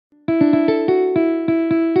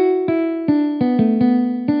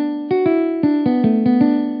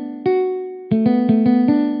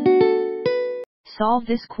solve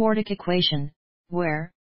this quartic equation,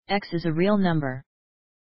 where x is a real number.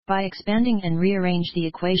 By expanding and rearrange the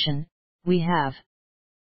equation, we have,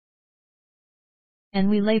 and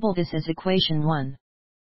we label this as equation 1.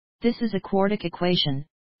 This is a quartic equation,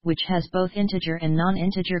 which has both integer and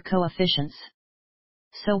non-integer coefficients.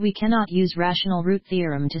 So we cannot use rational root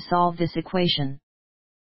theorem to solve this equation.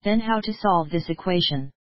 Then how to solve this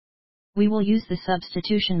equation? We will use the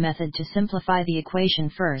substitution method to simplify the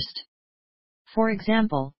equation first. For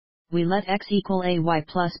example, we let x equal ay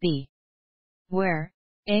plus b, where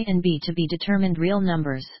a and b to be determined real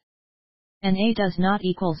numbers, and a does not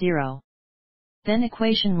equal 0. Then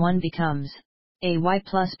equation 1 becomes ay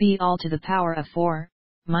plus b all to the power of 4,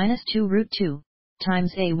 minus 2 root 2,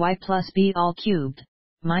 times ay plus b all cubed,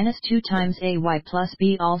 minus 2 times ay plus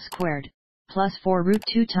b all squared, plus 4 root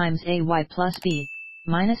 2 times ay plus b,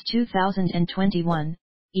 minus 2021,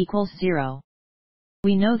 equals 0.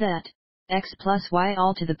 We know that x plus y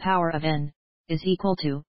all to the power of n is equal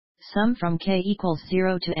to sum from k equals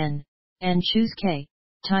 0 to n, and choose k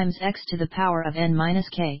times x to the power of n minus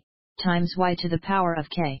k times y to the power of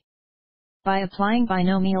k. By applying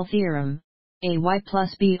binomial theorem, ay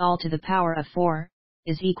plus b all to the power of 4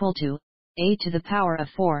 is equal to a to the power of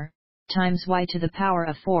 4 times y to the power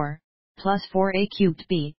of 4 plus 4a cubed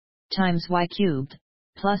b times y cubed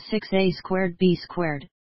plus 6a squared b squared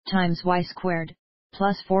times y squared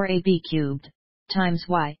plus 4ab cubed times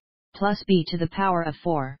y plus b to the power of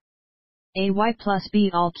 4. Ay plus b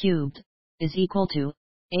all cubed is equal to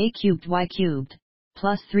a cubed y cubed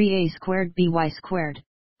plus 3a squared by squared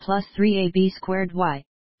plus 3ab squared y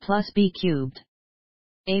plus b cubed.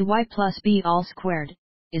 Ay plus b all squared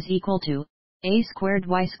is equal to a squared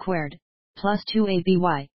y squared plus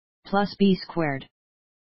 2aby plus b squared.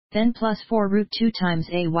 Then plus 4 root 2 times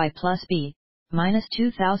ay plus b minus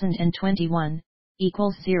 2021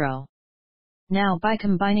 equals 0. Now by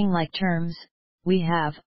combining like terms, we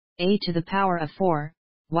have a to the power of 4,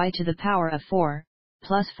 y to the power of 4,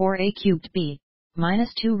 plus 4a cubed b,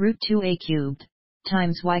 minus 2 root 2a cubed,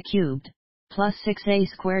 times y cubed, plus 6a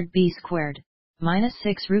squared b squared, minus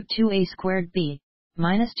 6 root 2a squared b,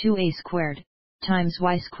 minus 2a squared, times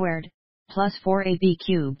y squared, plus 4ab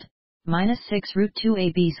cubed, minus 6 root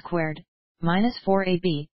 2ab squared, minus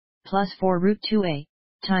 4ab, plus 4 root 2a,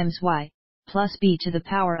 times y, plus b to the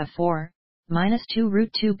power of 4, minus 2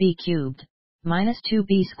 root 2b cubed, minus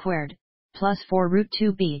 2b squared, plus 4 root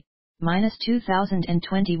 2b, minus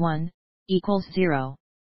 2021, equals 0.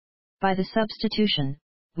 By the substitution,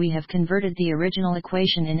 we have converted the original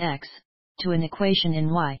equation in x to an equation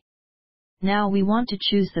in y. Now we want to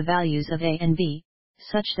choose the values of a and b,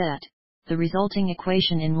 such that the resulting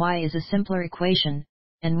equation in y is a simpler equation,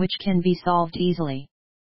 and which can be solved easily.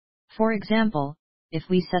 For example, if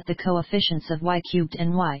we set the coefficients of y cubed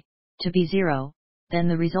and y to be 0, then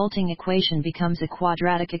the resulting equation becomes a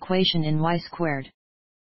quadratic equation in y squared.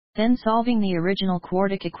 Then solving the original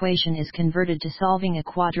quartic equation is converted to solving a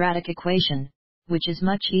quadratic equation, which is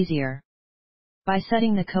much easier. By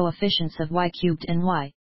setting the coefficients of y cubed and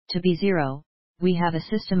y to be 0, we have a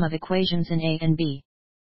system of equations in a and b.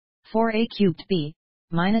 4a cubed b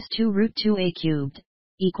minus 2 root 2a cubed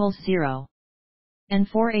equals 0. And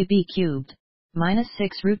 4ab cubed minus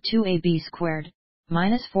 6 root 2ab squared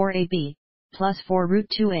minus 4ab plus 4 root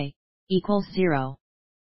 2a equals 0.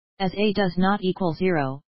 As a does not equal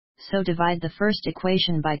 0, so divide the first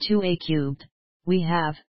equation by 2a cubed, we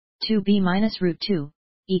have 2b minus root 2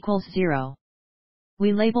 equals 0.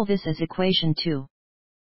 We label this as equation 2.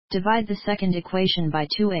 Divide the second equation by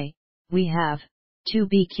 2a, we have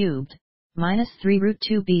 2b cubed minus 3 root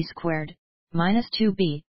 2b squared minus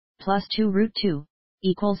 2b plus 2 root 2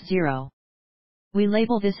 equals 0. We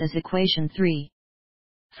label this as equation 3.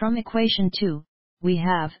 From equation 2, we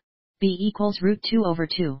have b equals root 2 over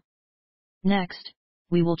 2. Next,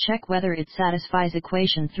 we will check whether it satisfies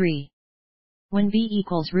equation 3. When b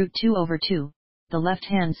equals root 2 over 2, the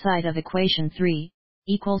left-hand side of equation 3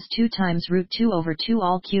 equals 2 times root 2 over 2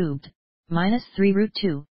 all cubed, minus 3 root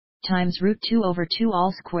 2, times root 2 over 2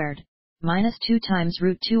 all squared, minus 2 times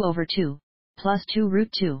root 2 over 2, plus 2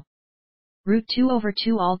 root 2. Root 2 over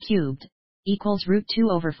 2 all cubed equals root 2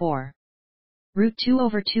 over 4. Root 2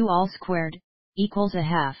 over 2 all squared equals a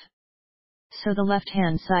half. So the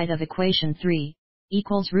left-hand side of equation 3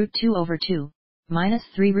 equals root 2 over 2, minus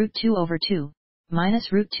 3 root 2 over 2,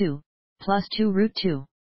 minus root 2, plus 2 root 2,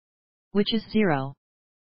 which is 0.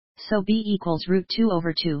 So b equals root 2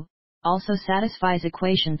 over 2, also satisfies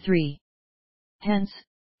equation 3. Hence,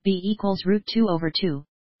 b equals root 2 over 2,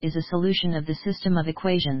 is a solution of the system of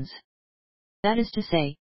equations. That is to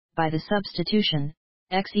say, by the substitution,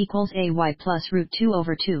 x equals ay plus root 2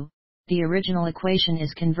 over 2, the original equation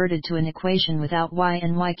is converted to an equation without y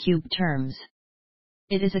and y cubed terms.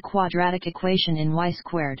 It is a quadratic equation in y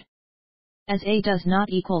squared. As a does not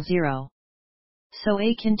equal 0. So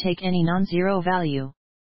a can take any non-zero value.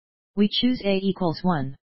 We choose a equals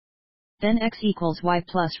 1. Then x equals y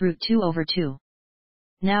plus root 2 over 2.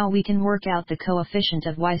 Now we can work out the coefficient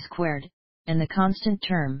of y squared, and the constant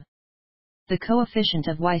term. The coefficient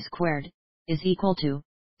of y squared is equal to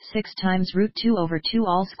 6 times root 2 over 2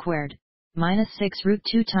 all squared, minus 6 root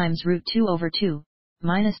 2 times root 2 over 2,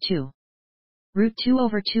 minus 2. Root 2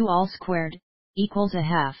 over 2 all squared, equals a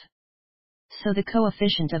half. So the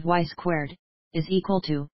coefficient of y squared is equal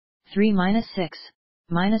to 3 minus 6,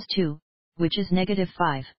 minus 2, which is negative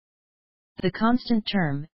 5. The constant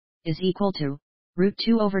term is equal to root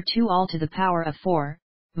 2 over 2 all to the power of 4,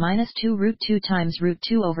 minus 2 root 2 times root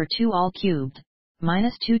 2 over 2 all cubed,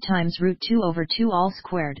 minus 2 times root 2 over 2 all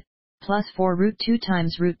squared, plus 4 root 2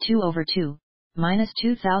 times root 2 over 2, minus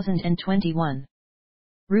 2021.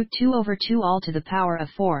 Root 2 over 2 all to the power of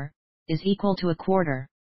 4, is equal to a quarter.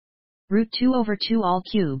 Root 2 over 2 all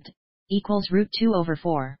cubed, equals root 2 over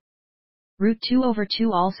 4. Root 2 over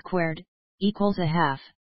 2 all squared, equals a half.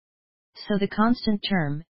 So the constant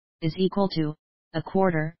term is equal to a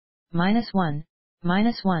quarter, minus 1,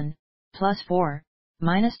 plus 4,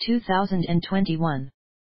 minus 2021.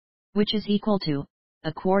 Which is equal to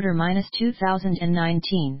a quarter minus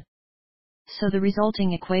 2019. So the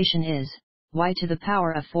resulting equation is y to the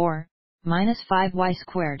power of 4, minus 5y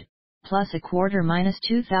squared, plus a quarter minus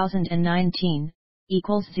 2019,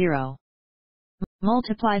 equals 0.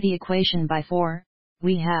 Multiply the equation by 4,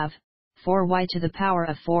 we have 4y to the power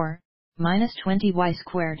of 4, minus 20y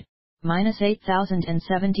squared, minus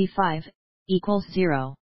 8075, equals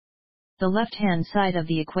 0. The left-hand side of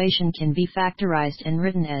the equation can be factorized and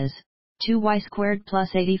written as 2y squared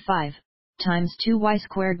plus 85, times 2y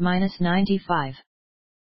squared minus 95.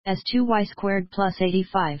 As 2y squared plus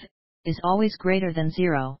 85, is always greater than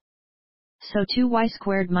 0. So 2y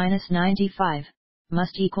squared minus 95,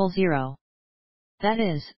 must equal 0. That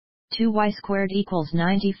is, 2y squared equals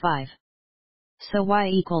 95. So y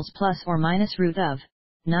equals plus or minus root of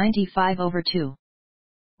 95 over 2.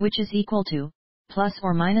 Which is equal to plus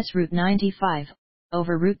or minus root 95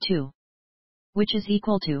 over root 2. Which is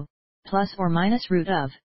equal to plus or minus root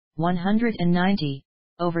of 190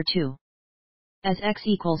 over 2. As x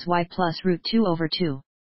equals y plus root 2 over 2.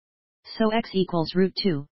 So x equals root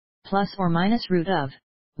 2, plus or minus root of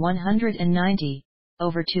 190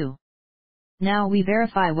 over 2. Now we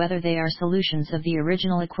verify whether they are solutions of the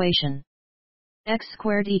original equation. X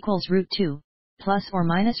squared equals root 2, plus or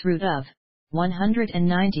minus root of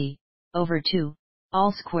 190 over 2,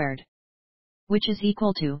 all squared. Which is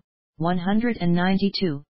equal to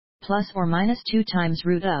 192, plus or minus 2 times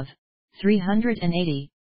root of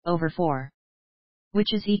 380 over 4.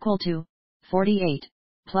 Which is equal to 48,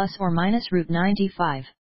 plus or minus root 95.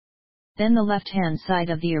 Then the left-hand side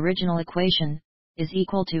of the original equation is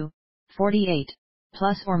equal to 48,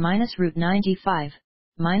 plus or minus root 95,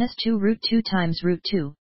 minus 2 root 2 times root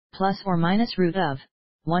 2, plus or minus root of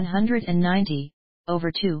 190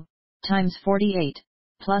 over 2, times 48,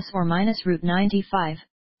 plus or minus root 95,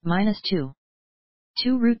 minus 2.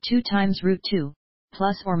 2 root 2 times root 2,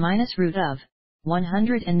 plus or minus root of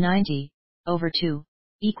 190 over 2,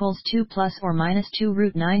 equals 2 plus or minus 2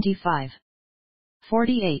 root 95.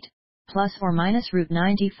 48, plus or minus root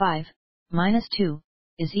 95, minus 2,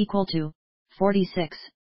 is equal to 46,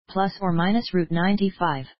 plus or minus root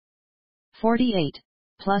 95. 48,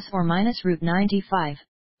 plus or minus root 95,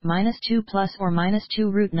 minus 2 plus or minus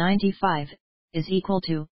 2 root 95, is equal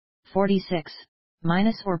to 46,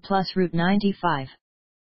 minus or plus root 95.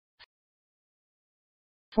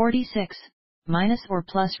 46, minus or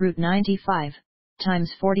plus root 95,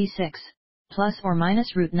 times 46, plus or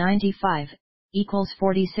minus root 95, equals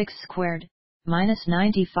 46 squared, minus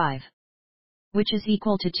 95. Which is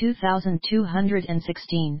equal to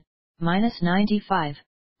 2216, minus 95,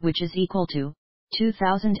 which is equal to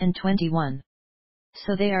 2021.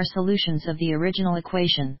 So they are solutions of the original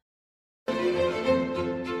equation.